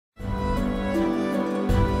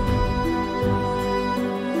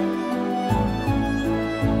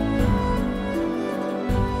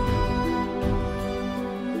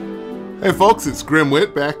Hey folks, it's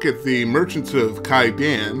Grimwit back at the Merchants of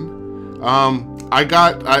Kaidan.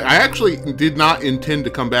 I actually did not intend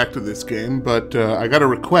to come back to this game, but I got a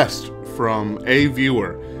request from a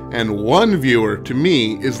viewer, and one viewer to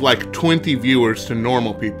me is like 20 viewers to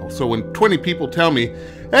normal people. So when 20 people tell me,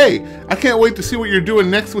 hey, I can't wait to see what you're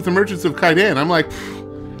doing next with the Merchants of Kaidan, I'm like,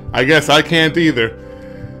 I guess I can't either.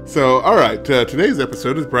 So, alright, today's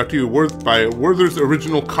episode is brought to you by Werther's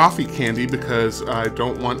Original Coffee Candy because I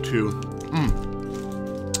don't want to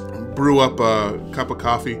brew up a cup of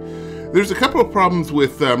coffee. There's a couple of problems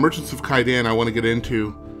with Merchants of Kaidan I want to get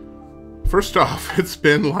into. First off, it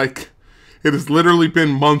has literally been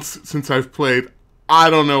months since I've played. I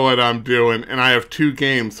don't know what I'm doing, and I have 2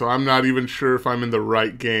 games, so I'm not even sure if I'm in the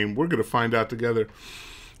right game. We're going to find out together.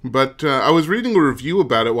 But I was reading a review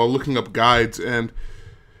about it while looking up guides, and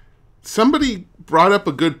somebody brought up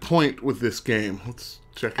a good point with this game. Let's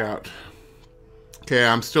check out. Okay,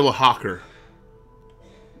 I'm still a hawker.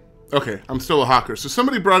 So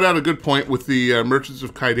somebody brought out a good point with the Merchants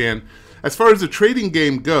of Kaidan. As far as the trading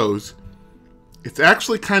game goes, it's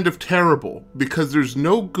actually kind of terrible because there's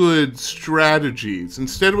no good strategies.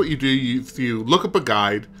 Instead, what you do, you look up a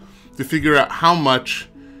guide to figure out how much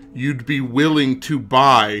you'd be willing to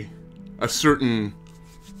buy a certain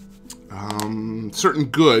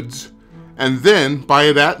goods, and then buy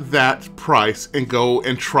it at that price and go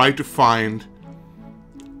and try to find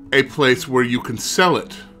a place where you can sell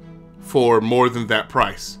it for more than that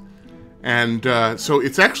price. And so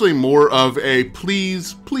it's actually more of a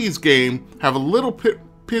please game, have a little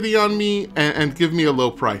pity on me and give me a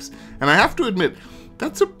low price. And I have to admit,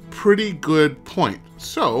 that's a pretty good point.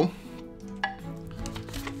 So,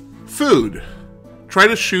 food. Try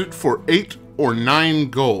to shoot for 8 or 9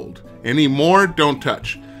 gold. Any more, don't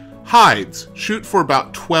touch. Hides. Shoot for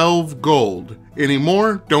about 12 gold. Any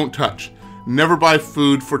more, don't touch. Never buy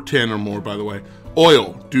food for 10 or more, by the way.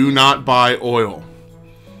 Oil. Do not buy oil.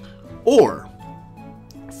 Ore.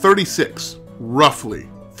 36, roughly.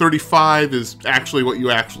 35 is actually what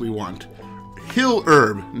you actually want. Hill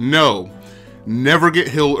herb. No. Never get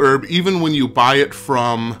hill herb. Even when you buy it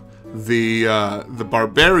from the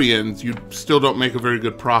barbarians, you still don't make a very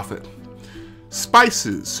good profit.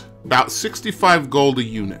 Spices. About 65 gold a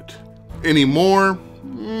unit. Any more?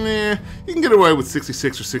 Meh. You can get away with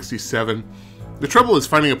 66 or 67. The trouble is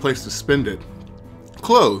finding a place to spend it.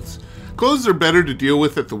 Clothes. Clothes are better to deal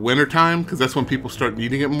with at the winter time because that's when people start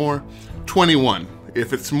needing it more. 21.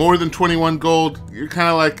 If it's more than 21 gold, you're kind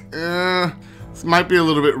of like, this might be a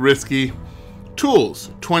little bit risky.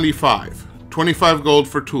 Tools. 25. 25 gold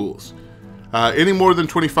for tools. Any more than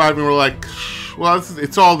 25 and we're like, well,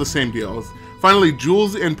 it's all the same deal. Finally,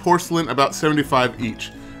 jewels and porcelain, about 75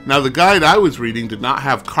 each. Now, the guide I was reading did not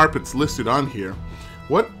have carpets listed on here.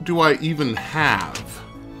 What do I even have?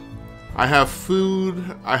 I have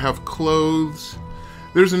food, I have clothes.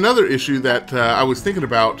 There's another issue that I was thinking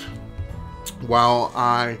about while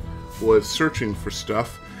I was searching for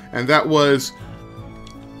stuff, and that was,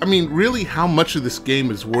 I mean, really how much of this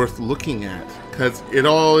game is worth looking at, because it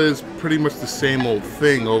all is pretty much the same old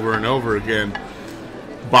thing over and over again.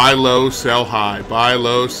 Buy low, sell high. Buy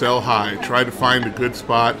low, sell high. Try to find a good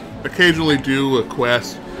spot. Occasionally do a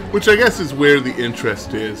quest, which I guess is where the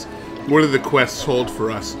interest is. What do the quests hold for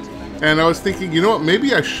us? And I was thinking, you know what?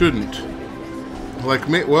 Maybe I shouldn't. Like,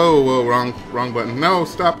 whoa, wrong button. No,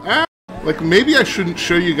 stop. Ah! Like, maybe I shouldn't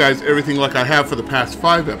show you guys everything like I have for the past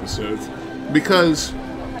 5 episodes. Because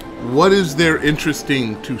what is there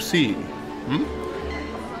interesting to see?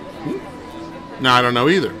 No, I don't know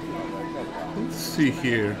either. Let's see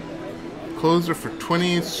here. Clothes are for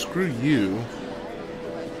 20. Screw you.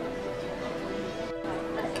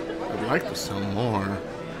 I'd like to sell more.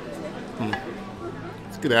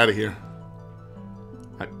 Let's get out of here.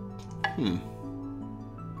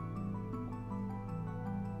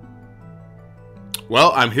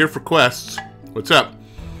 Well, I'm here for quests. What's up?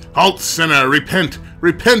 Halt, sinner! Repent!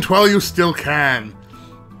 Repent while you still can!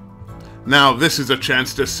 Now this is a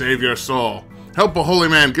chance to save your soul. Help a holy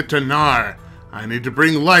man get to Nar. I need to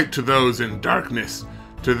bring light to those in darkness,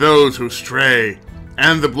 to those who stray,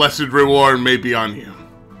 and the blessed reward may be on you.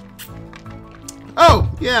 Oh,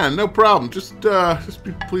 yeah, no problem.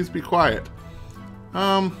 Please be quiet.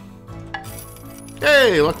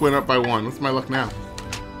 Hey, luck went up by 1. What's my luck now?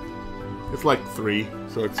 It's like 3,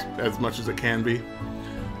 so it's as much as it can be.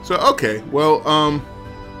 So, okay, well,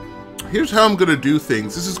 here's how I'm going to do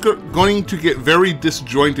things. This is going to get very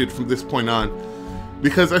disjointed from this point on,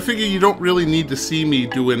 because I figure you don't really need to see me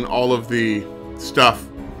doing all of the stuff.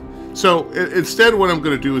 So, instead what I'm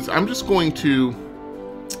going to do is I'm just going to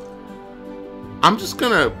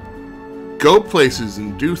go places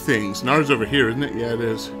and do things. Nar's over here, isn't it? Yeah, it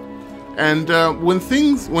is. And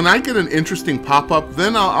when I get an interesting pop-up,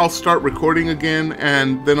 then I'll start recording again,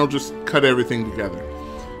 and then I'll just cut everything together.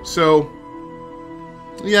 So,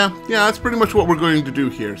 yeah, that's pretty much what we're going to do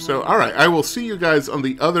here. So, alright, I will see you guys on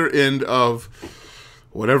the other end of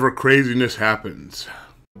whatever craziness happens.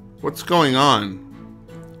 What's going on?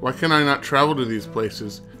 Why can I not travel to these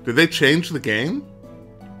places? Did they change the game?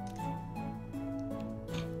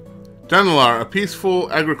 Dunalar, a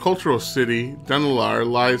peaceful agricultural city. Dunalar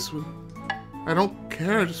lies with... I don't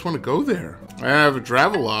care, I just want to go there. I have a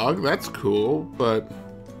travelogue, that's cool, but...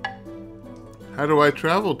 how do I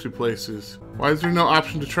travel to places? Why is there no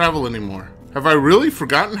option to travel anymore? Have I really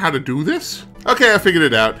forgotten how to do this? Okay, I figured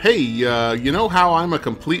it out. Hey, you know how I'm a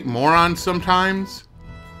complete moron sometimes?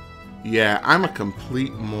 Yeah, I'm a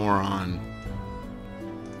complete moron.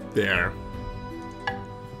 There.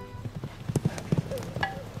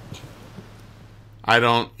 I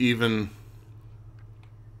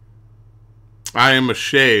am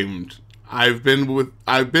ashamed. I've been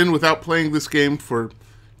without playing this game for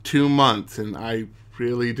 2 months, and I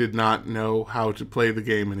really did not know how to play the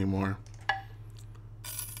game anymore.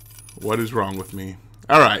 What is wrong with me?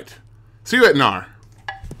 Alright. See you at Nar.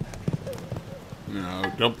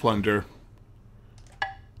 No, don't plunder.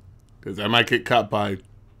 Because I might get caught by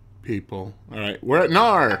people. Alright, we're at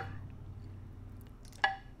Nar.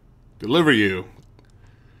 Deliver you.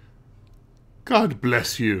 God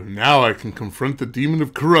bless you. Now I can confront the demon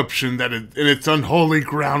of corruption that is in its unholy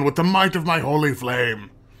ground with the might of my holy flame.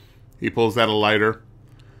 He pulls out a lighter.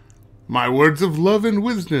 My words of love and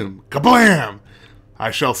wisdom. Kablam!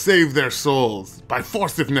 I shall save their souls, by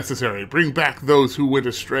force if necessary, bring back those who went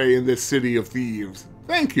astray in this city of thieves.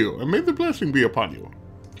 Thank you, and may the blessing be upon you.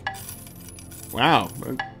 Wow,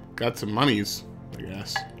 I got some monies, I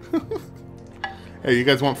guess. Hey, you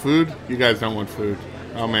guys want food? You guys don't want food.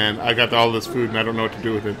 Oh man, I got all this food and I don't know what to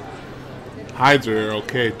do with it. Hides are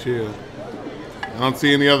okay too. I don't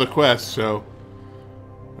see any other quests, so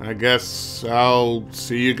I guess I'll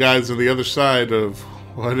see you guys on the other side of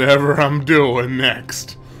whatever I'm doing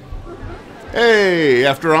next. Hey,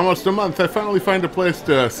 after almost a month, I finally find a place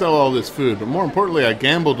to sell all this food. But more importantly, I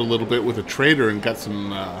gambled a little bit with a trader and got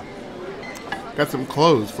some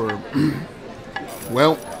clothes for,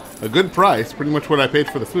 well, a good price. Pretty much what I paid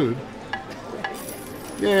for the food.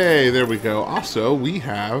 Yay, there we go. Also, we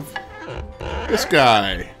have this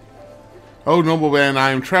guy. Oh, nobleman,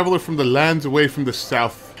 I am traveler from the lands away from the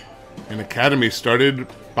south. An academy started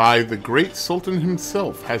by the great Sultan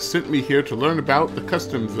himself has sent me here to learn about the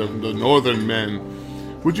customs of the northern men.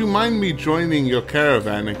 Would you mind me joining your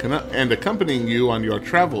caravan and accompanying you on your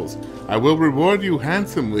travels? I will reward you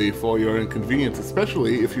handsomely for your inconvenience,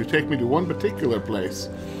 especially if you take me to one particular place.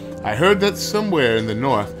 I heard that somewhere in the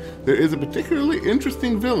north there is a particularly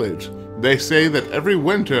interesting village. They say that every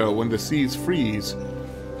winter when the sea freezes,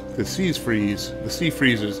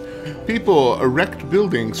 people erect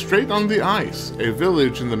buildings straight on the ice, a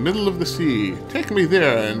village in the middle of the sea. Take me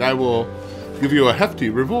there and I will give you a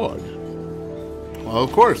hefty reward. Well,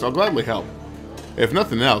 of course, I'll gladly help. If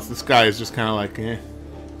nothing else, this guy is just kind of like, eh.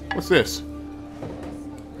 What's this?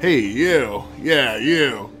 Hey, you. Yeah,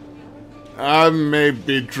 you. I may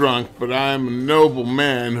be drunk, but I am a noble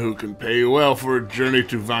man who can pay well for a journey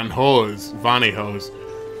to Vanihos.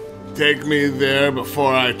 Take me there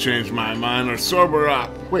before I change my mind or sober up.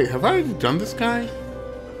 Wait, have I already done this guy?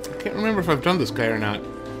 I can't remember if I've done this guy or not.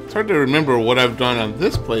 It's hard to remember what I've done on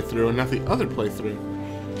this playthrough and not the other playthrough.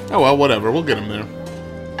 Oh well, whatever, we'll get him there.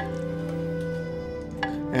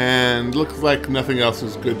 And looks like nothing else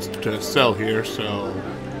is good to sell here, so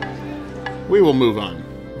we will move on.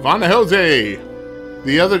 Vana Jose!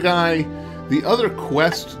 The other guy, the other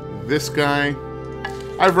quest, this guy,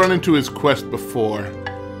 I've run into his quest before.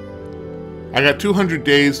 I got 200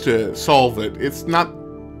 days to solve it. It's not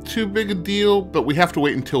too big a deal, but we have to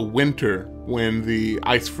wait until winter when the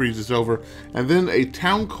ice freezes over. And then a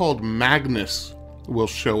town called Magnus will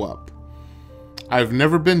show up. I've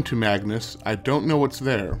never been to Magnus. I don't know what's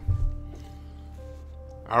there.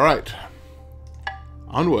 Alright.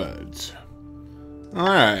 Onwards.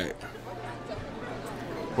 Alright.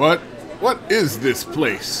 What is this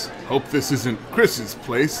place? Hope this isn't Chris's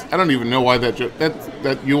place. I don't even know why that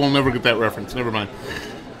you will never get that reference. Never mind.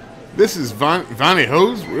 This is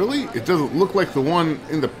Vanihos? Really? It doesn't look like the one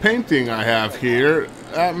in the painting I have here.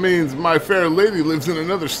 That means my fair lady lives in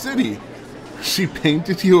another city. She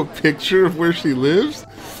painted you a picture of where she lives?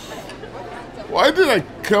 Why did I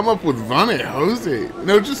come up with Vanihos?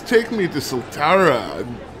 No, just take me to Sultara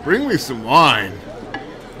and bring me some wine.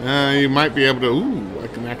 You might be able to... Ooh, I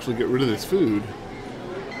can actually get rid of this food.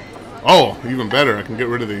 Oh, even better. I can get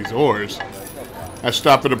rid of these ores. I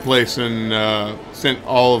stopped at a place and sent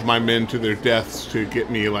all of my men to their deaths to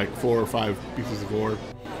get me like 4 or 5 pieces of ore.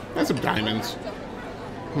 And some diamonds.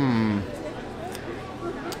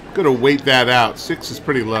 Gotta wait that out. 6 is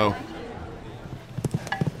pretty low.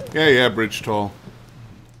 Yeah, bridge toll.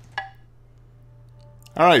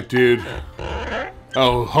 Alright, dude.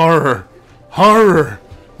 Oh, horror! Horror!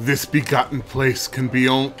 This begotten place can be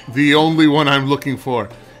the only one I'm looking for.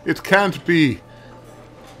 It can't be.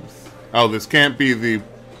 Oh, this can't be the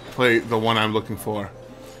one I'm looking for.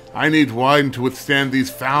 I need wine to withstand these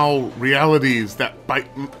foul realities that bite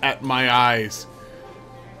at my eyes.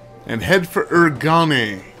 And head for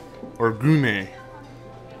Urgane. Or Gune.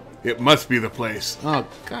 It must be the place. Oh,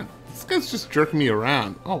 God. This guy's just jerking me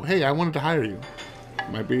around. Oh, hey, I wanted to hire you.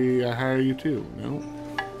 Might be I hire you too. No?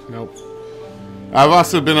 Nope. I've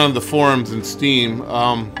also been on the forums and Steam.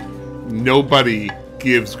 Nobody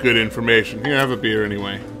gives good information. Here, have a beer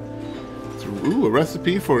anyway. Ooh, a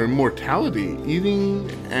recipe for immortality.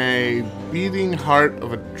 Eating a beating heart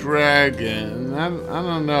of a dragon. I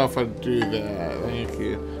don't know if I'd do that. Thank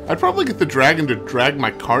you. I'd probably get the dragon to drag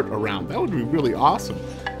my cart around. That would be really awesome.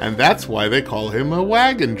 And that's why they call him a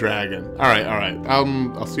wagon dragon. Alright.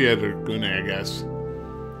 I'll see you at Urgune, I guess.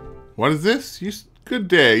 What is this? Good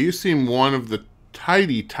day. You seem one of the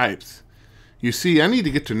tidy types. You see, I need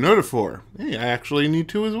to get to Notifor. Hey, I actually need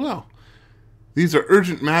to as well. These are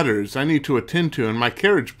urgent matters I need to attend to, and my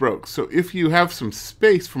carriage broke. So if you have some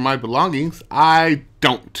space for my belongings, I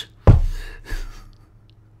don't.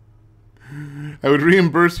 I would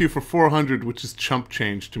reimburse you for 400, which is chump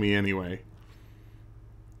change to me anyway.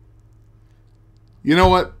 You know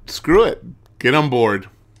what? Screw it. Get on board.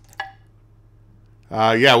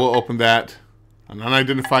 Yeah, we'll open that. An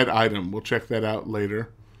unidentified item. We'll check that out later.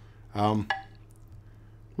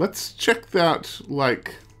 Let's check out,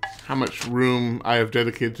 like, how much room I have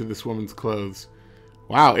dedicated to this woman's clothes.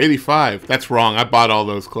 Wow, 85. That's wrong. I bought all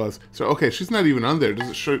those clothes. So, okay, she's not even on there.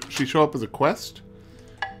 Does she show up as a quest?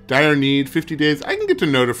 Dire need, 50 days. I can get to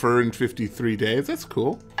Notifer in 53 days. That's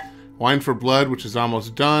cool. Wine for blood, which is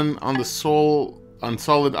almost done. On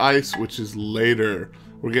solid ice, which is later.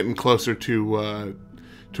 We're getting closer to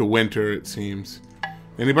winter, it seems.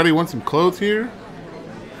 Anybody want some clothes here?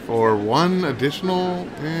 For one additional?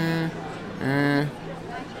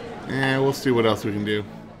 We'll see what else we can do.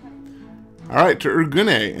 Alright, to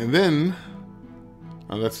Urgune, and then...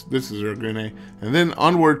 Oh, this is Urgune. And then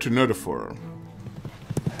onward to Notifor.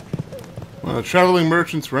 When the traveling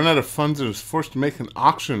merchants run out of funds and is forced to make an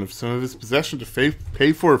auction of some of his possession to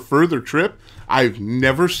pay for a further trip, I've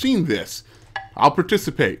never seen this. I'll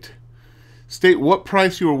participate. State what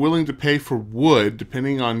price you are willing to pay for wood.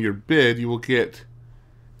 Depending on your bid, you will get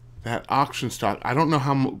that auction stock. I don't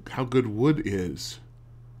know how good wood is.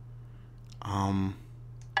 How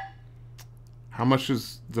much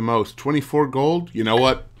is the most? 24 gold? You know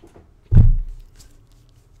what?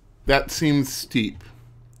 That seems steep.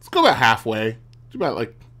 Let's go about halfway. It's about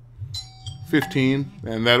like 15.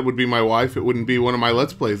 And that would be my wife. It wouldn't be one of my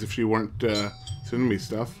Let's Plays if she weren't sending me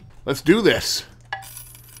stuff. Let's do this.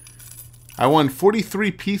 I won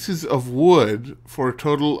 43 pieces of wood for a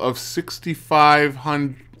total of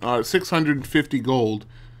 650 gold.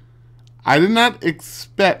 I did not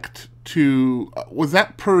expect to... was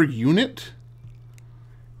that per unit?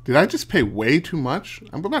 Did I just pay way too much?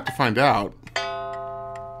 I'm about to find out.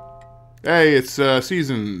 Hey, it's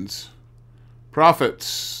seasons.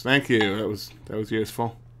 Profits. Thank you. That was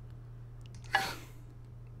useful.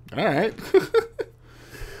 All right.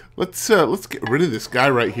 Let's get rid of this guy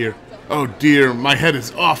right here. Oh dear, my head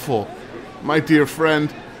is awful. My dear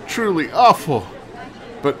friend, truly awful.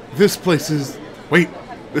 But this place is... Wait,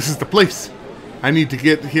 this is the place. I need to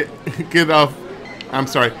get off... I'm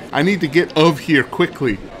sorry. I need to get of here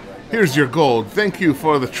quickly. Here's your gold. Thank you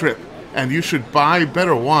for the trip. And you should buy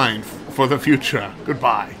better wine for the future.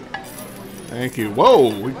 Goodbye. Thank you.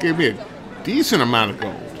 Whoa, it gave me a decent amount of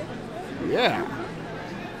gold. Yeah.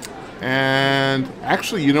 And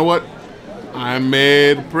actually, you know what? I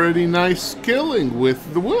made a pretty nice killing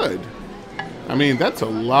with the wood. I mean, that's a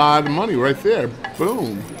lot of money right there.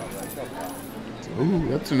 Boom. Ooh,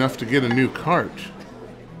 that's enough to get a new cart.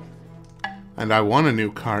 And I want a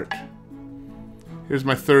new cart. Here's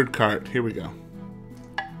my third cart. Here we go.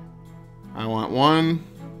 I want one.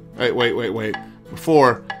 Wait.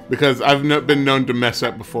 Before, because I've been known to mess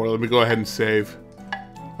up before. Let me go ahead and save.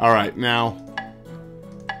 Alright, now.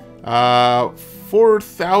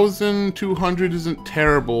 4,200 isn't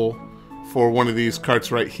terrible for one of these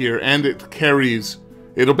carts right here. And it carries...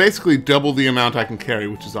 It'll basically double the amount I can carry,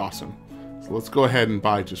 which is awesome. So let's go ahead and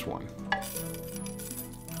buy just one.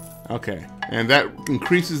 Okay, and that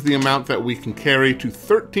increases the amount that we can carry to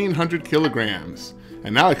 1,300 kilograms.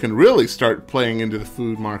 And now I can really start playing into the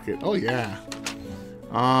food market. Oh yeah.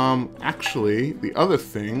 Actually, the other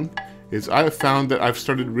thing is I have found that I've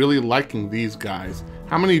started really liking these guys.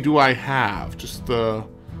 How many do I have? Just the...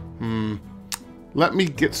 let me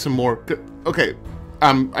get some more... Okay,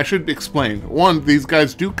 I should explain. One, these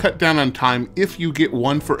guys do cut down on time if you get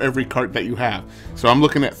one for every cart that you have. So I'm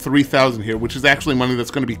looking at 3,000 here, which is actually money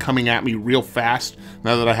that's going to be coming at me real fast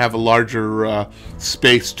now that I have a larger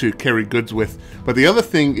space to carry goods with. But the other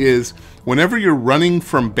thing is, whenever you're running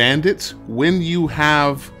from bandits, when you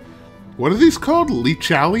have... What are these called?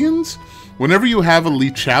 Leechalians? Whenever you have a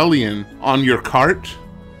Leechalian on your cart,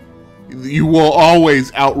 you will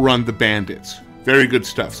always outrun the bandits. Very good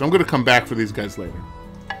stuff. So I'm going to come back for these guys later.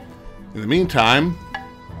 In the meantime...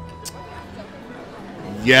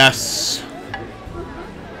 Yes.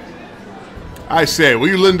 I say, will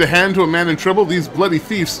you lend a hand to a man in trouble? These bloody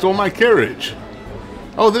thieves stole my carriage.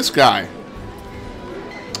 Oh, this guy.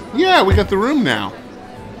 Yeah, we got the room now.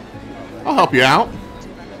 I'll help you out.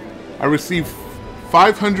 I received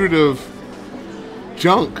 500 of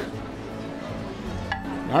junk.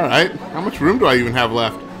 Alright, how much room do I even have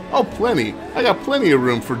left? Oh, plenty. I got plenty of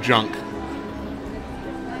room for junk.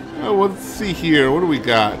 Oh, well, let's see here. What do we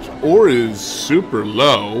got? Ore is super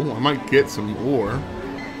low. I might get some ore.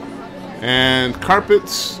 And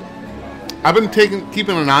carpets. I've been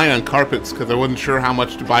keeping an eye on carpets because I wasn't sure how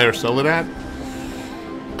much to buy or sell it at.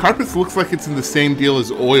 Carpets looks like it's in the same deal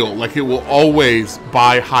as oil. Like it will always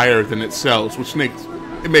buy higher than it sells, which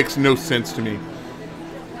makes no sense to me.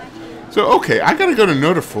 So, okay, I gotta go to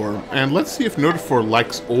Notifor, and let's see if Notifor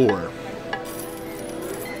likes ore.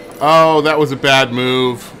 Oh, that was a bad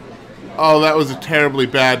move. Oh, that was a terribly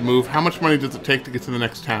bad move. How much money does it take to get to the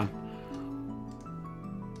next town?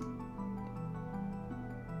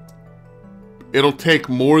 It'll take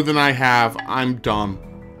more than I have. I'm dumb.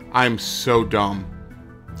 I'm so dumb.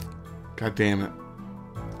 God damn it.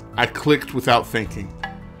 I clicked without thinking.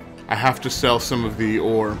 I have to sell some of the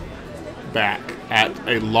ore back at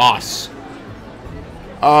a loss.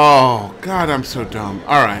 Oh, God, I'm so dumb.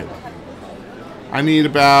 Alright. I need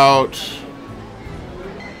about...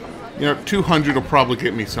 200 will probably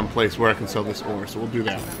get me someplace where I can sell this ore, so we'll do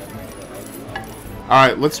that.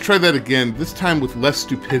 Alright, let's try that again, this time with less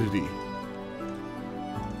stupidity.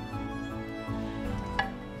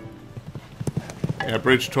 Yeah,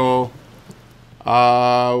 bridge toll.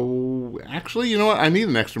 Actually, you know what? I need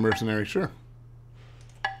an extra mercenary, sure.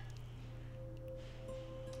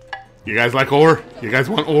 You guys like ore? You guys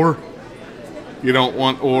want ore? You don't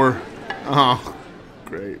want ore? Oh,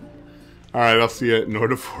 great. Alright, I'll see you at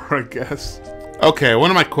Notifor, I guess. Okay, one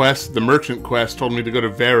of my quests, the merchant quest, told me to go to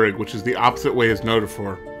Varig, which is the opposite way as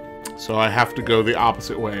Notifor. So I have to go the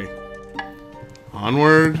opposite way.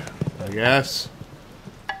 Onward, I guess.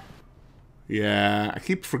 Yeah, I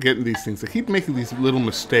keep forgetting these things. I keep making these little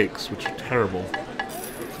mistakes, which are terrible.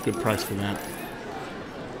 It's a good price for that.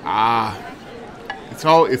 Ah.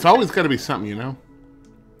 It's always got to be something, you know?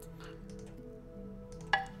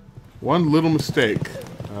 One little mistake.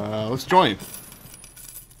 Let's join.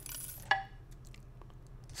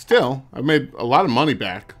 Still, I've made a lot of money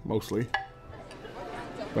back, mostly.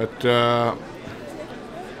 But, no,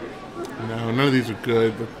 none of these are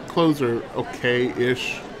good. The clothes are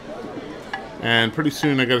okay-ish. And pretty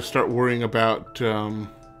soon I got to start worrying about, now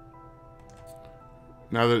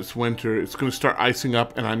that it's winter, it's going to start icing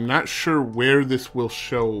up, and I'm not sure where this will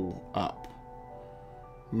show up.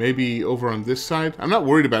 Maybe over on this side? I'm not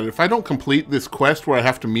worried about it. If I don't complete this quest where I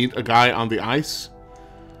have to meet a guy on the ice,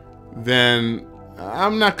 then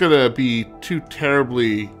I'm not going to be too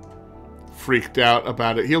terribly freaked out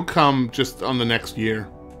about it. He'll come just on the next year.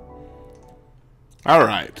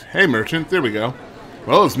 Alright. Hey, merchant. There we go.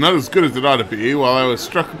 Well, it's not as good as it ought to be. While I was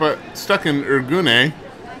stuck in Urgune,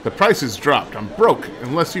 the prices dropped. I'm broke.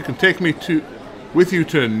 Unless you can take me with you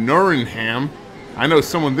to Norringham. I know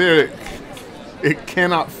someone there. It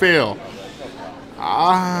cannot fail.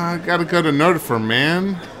 I gotta go to Notifor,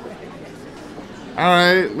 man.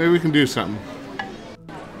 Alright, maybe we can do something.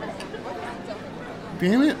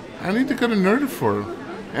 Damn it. I need to go to Notifor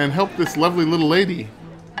and help this lovely little lady.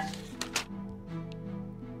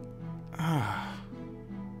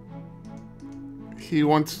 He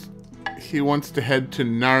wants to head to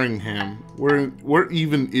Norringham. Where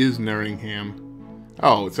even is Norringham?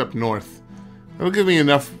 Oh, it's up north. That'll give me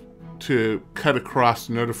enough to cut across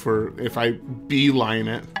Notifor if I beeline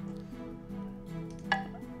it.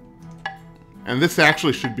 And this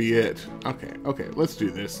actually should be it. Okay, let's do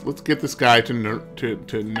this. Let's get this guy to Nottingham.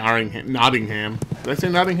 Did I say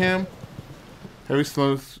Nottingham? Heavy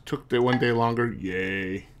slows took 1 day longer.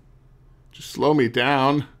 Yay. Just slow me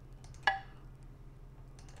down.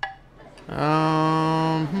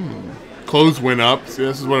 Clothes went up. See,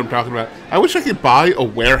 this is what I'm talking about. I wish I could buy a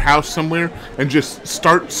warehouse somewhere and just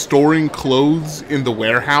start storing clothes in the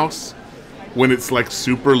warehouse when it's like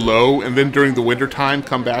super low, and then during the winter time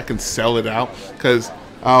come back and sell it out. Because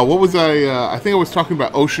what was I think I was talking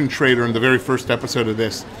about Ocean Trader in the very first episode of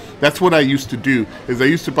this. That's what I used to do, is I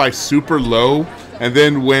used to buy super low, and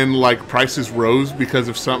then when like prices rose because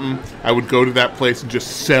of something, I would go to that place and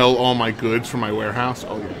just sell all my goods from my warehouse.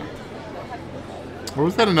 Oh yeah. Or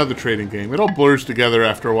was that another trading game? It all blurs together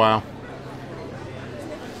after a while.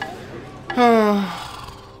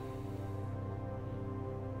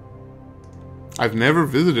 I've never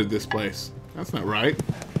visited this place. That's not right.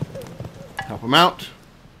 Help him out.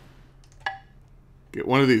 Get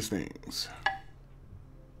one of these things.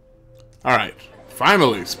 Alright.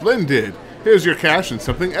 Finally. Splendid. Here's your cash and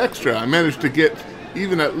something extra. I managed to get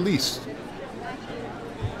even at least.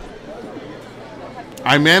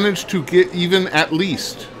 I managed to get even at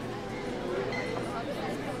least.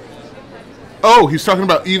 Oh, he's talking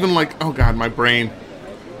about even like... Oh, God, my brain.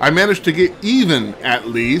 I managed to get even at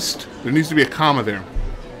least. There needs to be a comma there.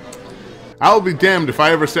 I'll be damned if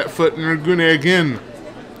I ever set foot in Urgune again.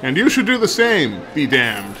 And you should do the same. Be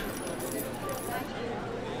damned.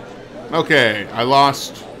 Okay, I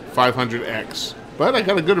lost 500x. But I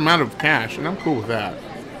got a good amount of cash, and I'm cool with that.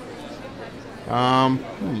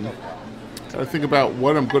 Gotta think about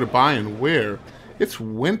what I'm going to buy and where. It's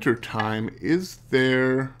winter time. Is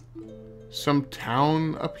there some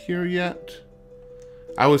town up here yet?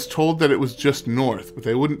 I was told that it was just north, but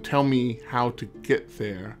they wouldn't tell me how to get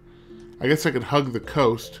there. I guess I could hug the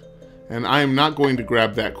coast, and I am not going to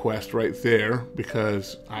grab that quest right there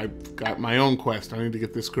because I've got my own quest. I need to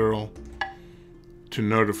get this girl to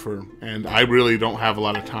Notifer, and I really don't have a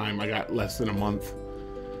lot of time. I got less than a month.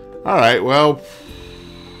 Alright, well...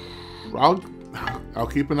 I'll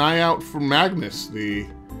keep an eye out for Magnus, the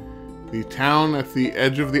town at the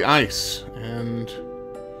edge of the ice, and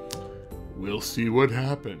we'll see what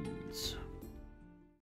happens.